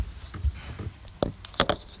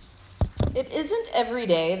It isn't every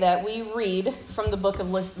day that we read from the book of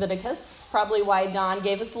Leviticus. Probably why Don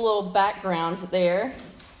gave us a little background there.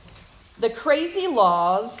 The crazy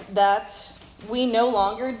laws that we no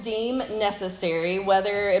longer deem necessary,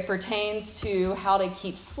 whether it pertains to how to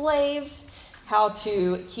keep slaves, how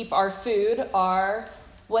to keep our food, or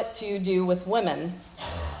what to do with women.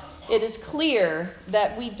 It is clear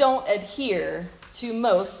that we don't adhere to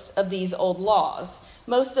most of these old laws.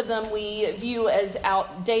 Most of them we view as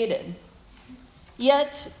outdated.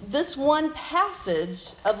 Yet, this one passage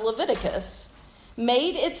of Leviticus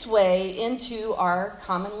made its way into our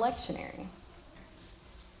common lectionary.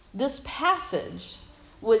 This passage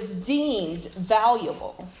was deemed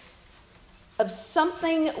valuable, of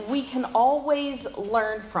something we can always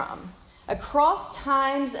learn from. Across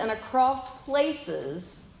times and across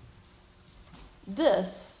places,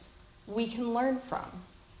 this we can learn from.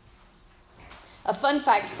 A fun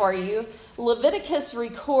fact for you, Leviticus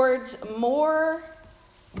records more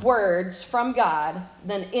words from God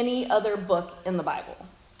than any other book in the Bible.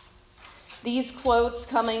 These quotes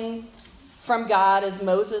coming from God as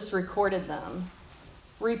Moses recorded them,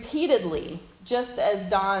 repeatedly, just as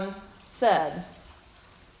Don said,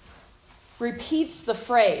 repeats the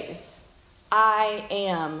phrase, I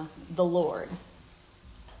am the Lord.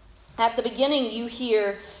 At the beginning you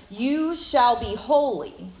hear, you shall be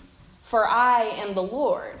holy, for I am the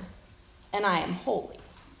Lord, and I am holy.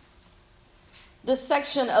 This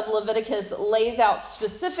section of Leviticus lays out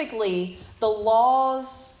specifically the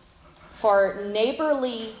laws for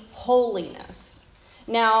neighborly holiness.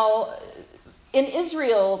 Now, in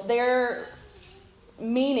Israel, their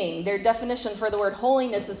meaning, their definition for the word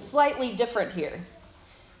holiness is slightly different here.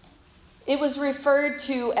 It was referred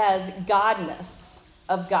to as godness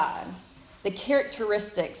of God, the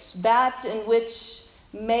characteristics, that in which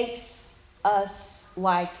makes us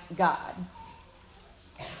like God.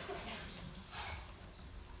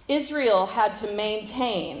 Israel had to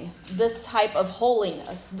maintain this type of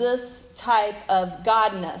holiness, this type of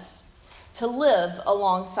godness, to live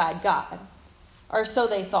alongside God, or so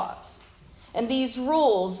they thought. And these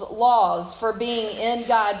rules, laws for being in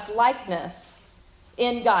God's likeness,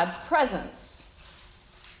 in God's presence,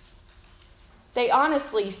 they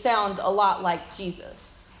honestly sound a lot like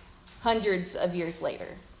Jesus, hundreds of years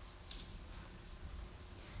later.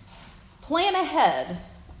 Plan ahead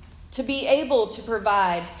to be able to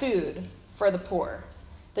provide food for the poor,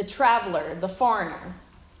 the traveler, the foreigner.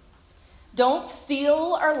 Don't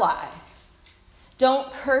steal or lie.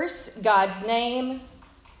 Don't curse God's name.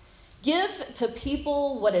 Give to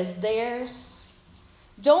people what is theirs.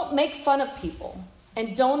 Don't make fun of people,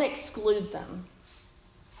 and don't exclude them.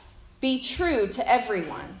 Be true to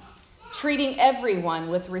everyone, treating everyone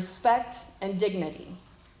with respect and dignity.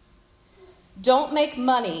 Don't make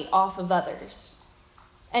money off of others.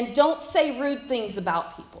 And don't say rude things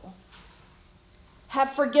about people.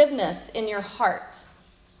 Have forgiveness in your heart,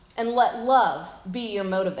 and let love be your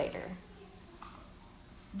motivator.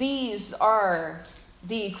 These are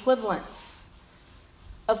the equivalents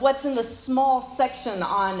of what's in the small section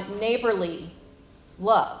on neighborly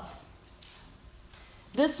love.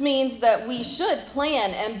 This means that we should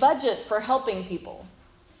plan and budget for helping people,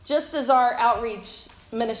 just as our outreach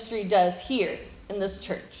ministry does here in this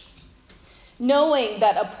church, knowing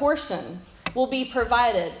that a portion will be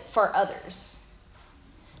provided for others.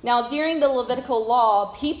 Now, during the Levitical law,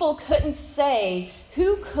 people couldn't say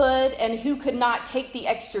who could and who could not take the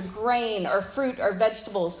extra grain or fruit or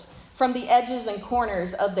vegetables from the edges and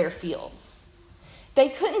corners of their fields. They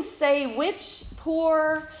couldn't say which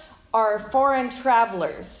poor or foreign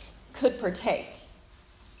travelers could partake.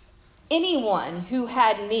 Anyone who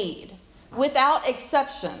had need, without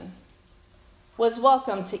exception, was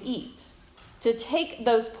welcome to eat, to take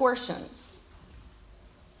those portions.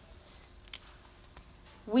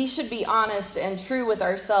 We should be honest and true with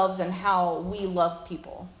ourselves in how we love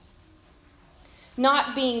people,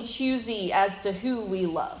 not being choosy as to who we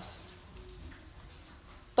love,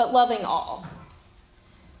 but loving all,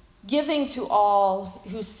 giving to all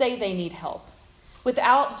who say they need help,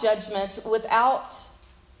 without judgment, without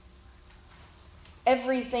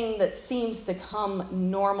everything that seems to come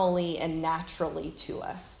normally and naturally to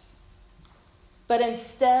us, but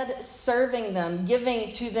instead serving them, giving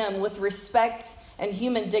to them with respect and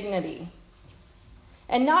human dignity,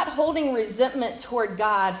 and not holding resentment toward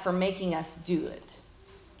God for making us do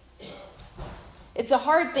it. It's a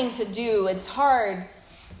hard thing to do. It's hard,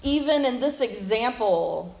 even in this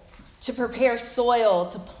example, to prepare soil,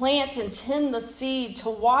 to plant and tend the seed,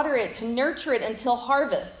 to water it, to nurture it until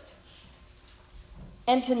harvest,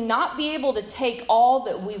 and to not be able to take all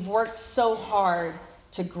that we've worked so hard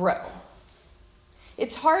to grow.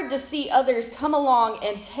 It's hard to see others come along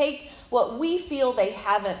and take what we feel they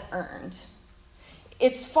haven't earned.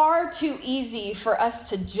 It's far too easy for us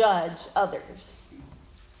to judge others,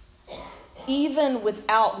 even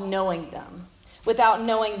without knowing them, without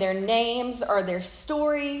knowing their names or their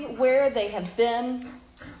story, where they have been.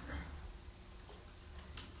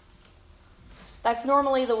 That's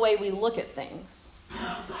normally the way we look at things.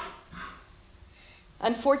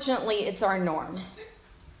 Unfortunately, it's our norm.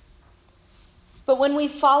 But when we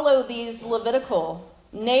follow these Levitical,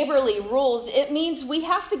 neighborly rules, it means we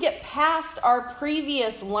have to get past our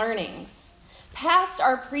previous learnings, past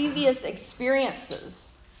our previous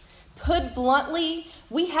experiences. Put bluntly,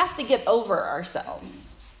 we have to get over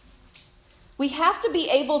ourselves. We have to be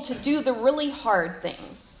able to do the really hard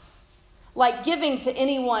things, like giving to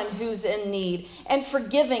anyone who's in need and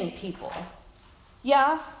forgiving people.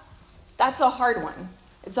 Yeah, that's a hard one.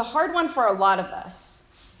 It's a hard one for a lot of us.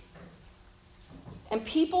 And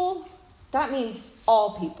people, that means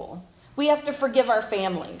all people. We have to forgive our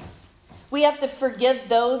families. We have to forgive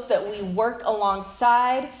those that we work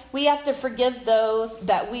alongside. We have to forgive those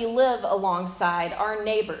that we live alongside, our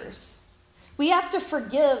neighbors. We have to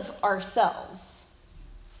forgive ourselves.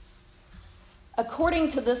 According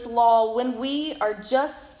to this law, when we are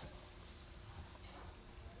just,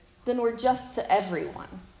 then we're just to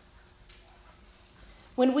everyone.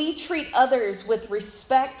 When we treat others with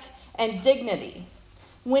respect and dignity,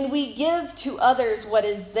 when we give to others what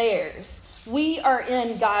is theirs, we are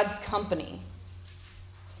in God's company.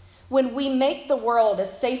 When we make the world a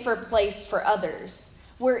safer place for others,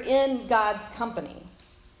 we're in God's company.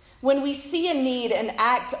 When we see a need and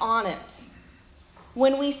act on it,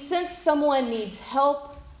 when we sense someone needs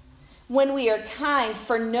help, when we are kind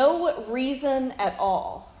for no reason at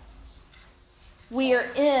all, we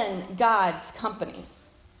are in God's company.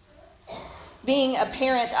 Being a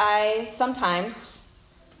parent, I sometimes,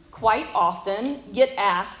 quite often, get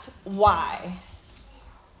asked, why?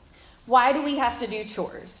 Why do we have to do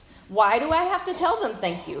chores? Why do I have to tell them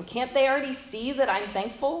thank you? Can't they already see that I'm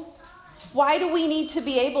thankful? Why do we need to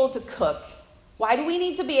be able to cook? Why do we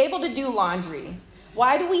need to be able to do laundry?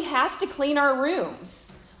 Why do we have to clean our rooms?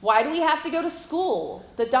 Why do we have to go to school,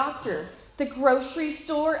 the doctor, the grocery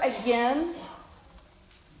store again?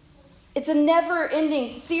 It's a never-ending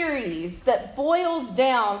series that boils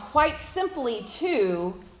down quite simply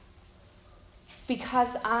to,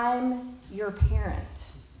 because I'm your parent.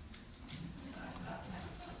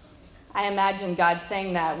 I imagine God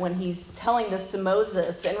saying that when he's telling this to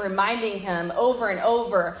Moses and reminding him over and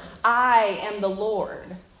over, I am the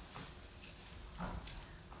Lord.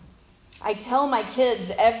 I tell my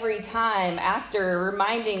kids every time after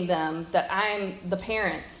reminding them that I'm the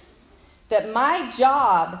parent, that my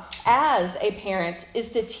job as a parent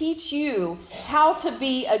is to teach you how to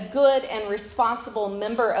be a good and responsible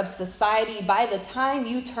member of society by the time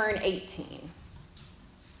you turn 18.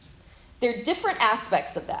 There are different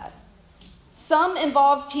aspects of that. Some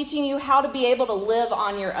involves teaching you how to be able to live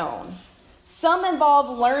on your own. Some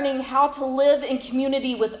involve learning how to live in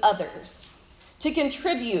community with others, to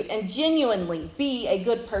contribute and genuinely be a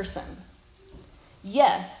good person.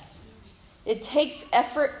 Yes, it takes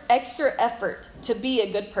extra effort to be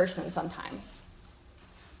a good person sometimes.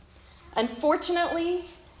 Unfortunately,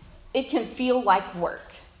 it can feel like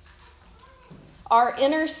work. Our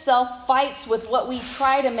inner self fights with what we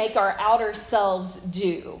try to make our outer selves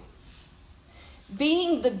do.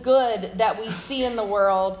 Being the good that we see in the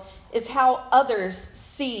world is how others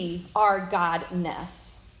see our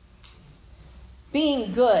godness.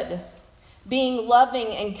 Being good, being loving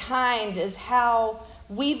and kind is how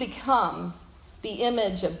we become the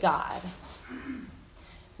image of God.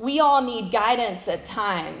 We all need guidance at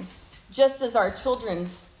times, just as our children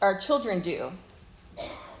do.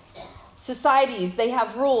 Societies, they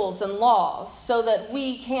have rules and laws so that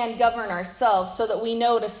we can govern ourselves, so that we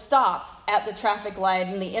know to stop at the traffic light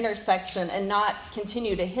in the intersection and not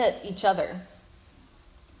continue to hit each other.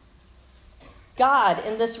 God,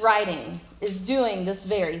 in this writing, is doing this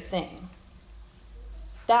very thing.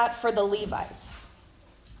 That for the Levites.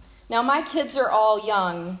 Now, my kids are all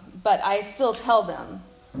young, but I still tell them,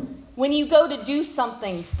 when you go to do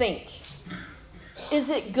something, think, is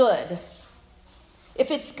it good?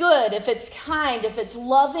 If it's good, if it's kind, if it's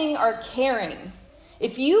loving or caring,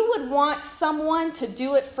 if you would want someone to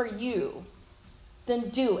do it for you, then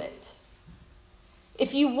do it.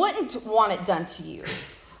 If you wouldn't want it done to you,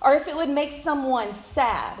 or if it would make someone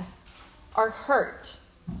sad or hurt,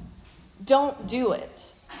 don't do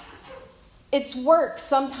it. It's work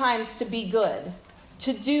sometimes to be good,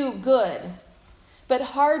 to do good. But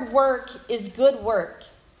hard work is good work,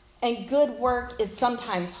 and good work is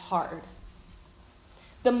sometimes hard.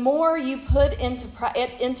 the more you put it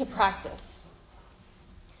into practice.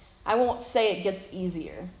 I won't say it gets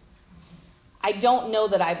easier. I don't know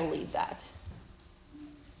that I believe that.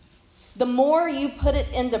 The more you put it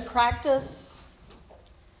into practice,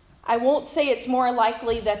 I won't say it's more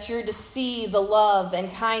likely that you're to see the love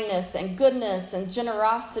and kindness and goodness and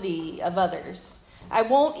generosity of others. I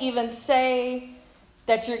won't even say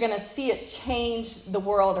that you're going to see it change the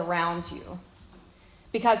world around you.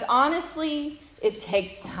 Because honestly, it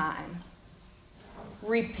takes time.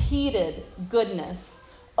 Repeated goodness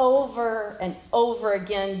over and over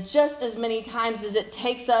again, just as many times as it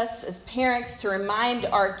takes us as parents to remind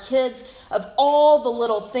our kids of all the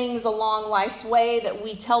little things along life's way that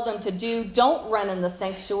we tell them to do. Don't run in the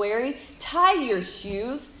sanctuary. Tie your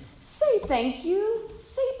shoes. Say thank you.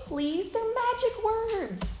 Say please. They're magic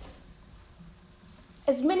words.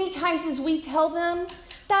 As many times as we tell them,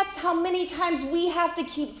 that's how many times we have to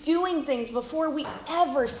keep doing things before we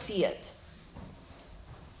ever see it.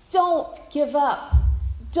 Don't give up.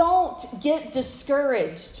 Don't get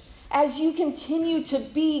discouraged as you continue to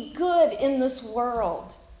be good in this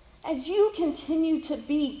world, as you continue to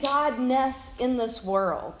be Godness in this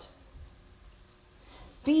world.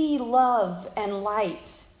 Be love and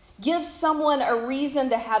light. Give someone a reason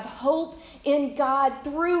to have hope in God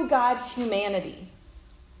through God's humanity.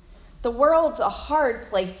 The world's a hard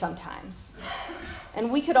place sometimes,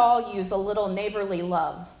 and we could all use a little neighborly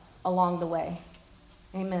love along the way.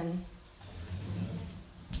 Amen.